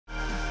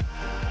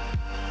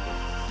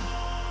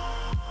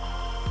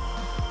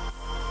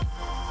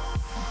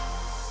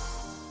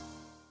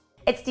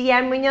It's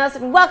Deanne Munoz,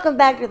 and welcome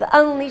back to the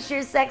Unleash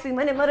Your Sexy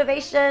Monday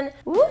Motivation.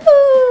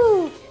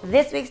 Woohoo!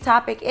 This week's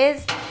topic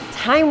is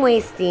time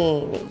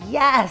wasting.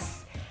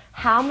 Yes!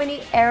 How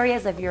many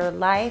areas of your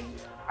life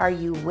are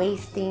you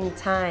wasting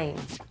time?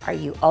 Are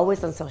you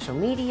always on social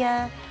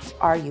media?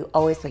 Are you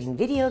always playing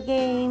video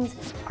games?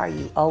 Are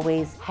you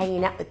always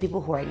hanging out with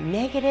people who are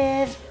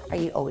negative? Are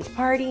you always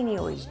partying? Are you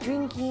always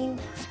drinking?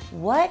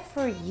 What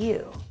for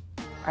you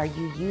are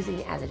you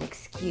using as an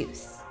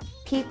excuse?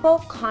 People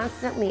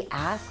constantly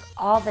ask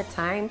all the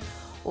time,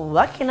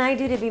 what can I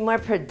do to be more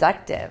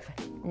productive?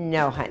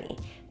 No, honey.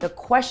 The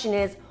question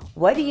is,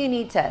 what do you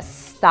need to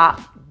stop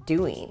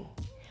doing?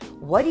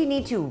 What do you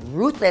need to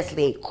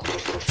ruthlessly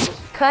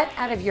cut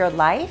out of your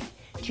life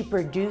to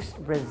produce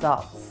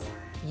results?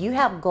 You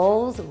have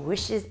goals,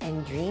 wishes,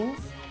 and dreams.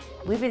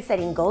 We've been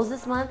setting goals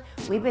this month.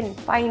 We've been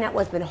finding out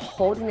what's been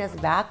holding us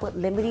back, what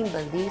limiting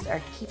beliefs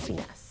are keeping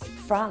us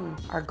from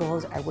our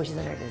goals, our wishes,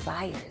 and our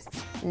desires.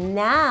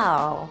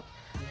 Now,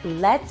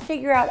 let's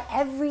figure out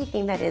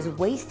everything that is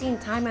wasting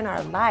time in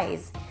our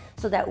lives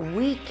so that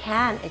we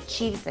can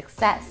achieve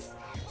success,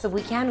 so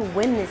we can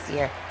win this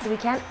year, so we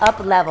can up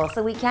level,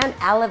 so we can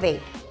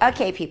elevate.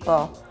 Okay,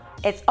 people,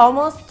 it's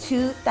almost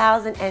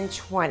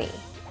 2020.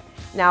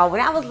 Now, when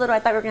I was little, I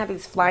thought we were gonna have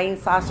these flying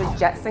saucer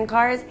Jetson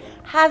cars.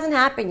 Hasn't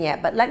happened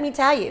yet, but let me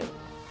tell you,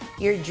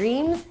 your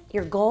dreams,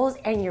 your goals,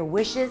 and your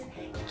wishes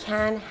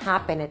can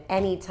happen at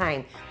any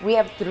time. We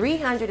have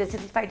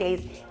 365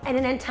 days and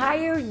an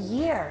entire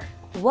year.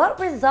 What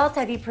results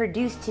have you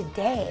produced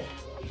today?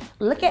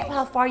 Look at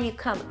how far you've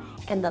come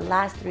in the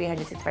last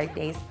 365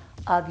 days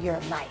of your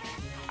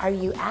life. Are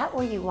you at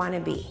where you want to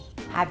be?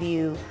 Have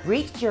you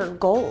reached your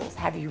goals?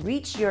 Have you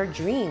reached your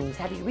dreams?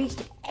 Have you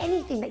reached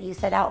anything that you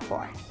set out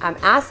for? I'm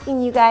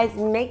asking you guys,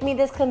 make me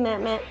this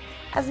commitment.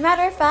 As a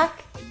matter of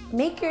fact,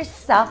 make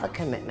yourself a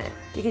commitment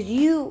because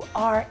you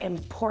are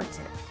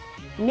important.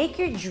 Make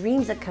your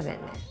dreams a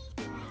commitment.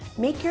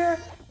 Make your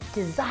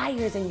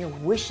desires and your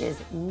wishes,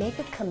 make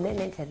a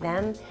commitment to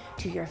them,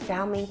 to your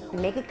family,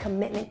 make a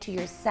commitment to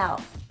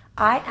yourself.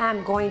 I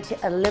am going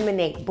to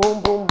eliminate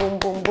boom, boom, boom,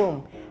 boom,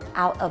 boom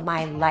out of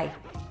my life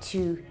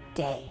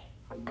today.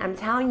 I'm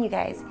telling you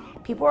guys,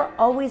 people are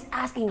always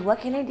asking, what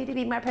can I do to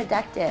be more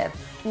productive?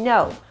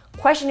 No,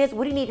 question is,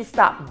 what do you need to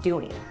stop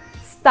doing?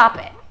 Stop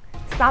it,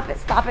 stop it,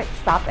 stop it,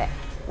 stop it.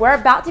 We're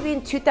about to be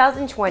in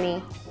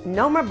 2020,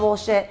 no more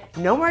bullshit,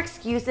 no more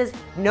excuses,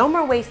 no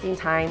more wasting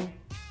time.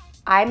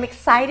 I'm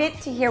excited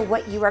to hear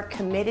what you are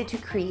committed to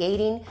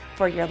creating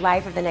for your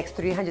life for the next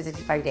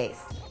 365 days.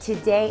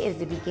 Today is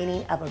the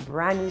beginning of a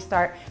brand new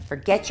start.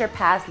 Forget your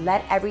past,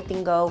 let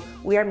everything go.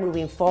 We are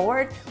moving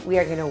forward. We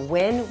are gonna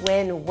win,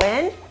 win,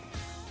 win.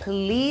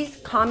 Please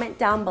comment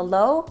down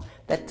below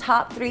the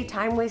top 3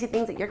 time-wasting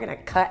things that you're gonna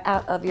cut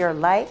out of your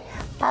life.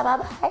 Bye, bye,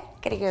 bye.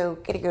 Gotta go,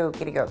 gotta go,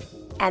 gotta go.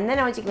 And then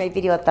I want you to give my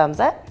video a thumbs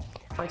up.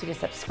 I want you to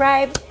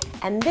subscribe.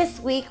 And this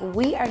week,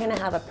 we are gonna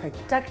have a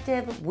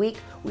productive week.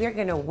 We are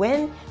gonna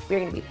win. We're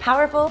gonna be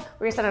powerful.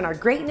 We're gonna stand on our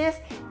greatness.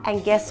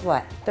 And guess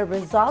what? The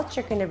results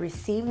you're gonna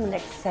receive in the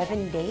next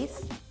 7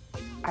 days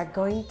are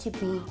going to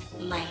be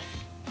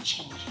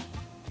life-changing.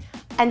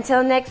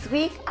 Until next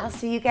week, I'll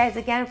see you guys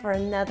again for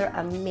another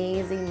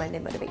amazing Monday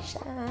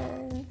Motivation.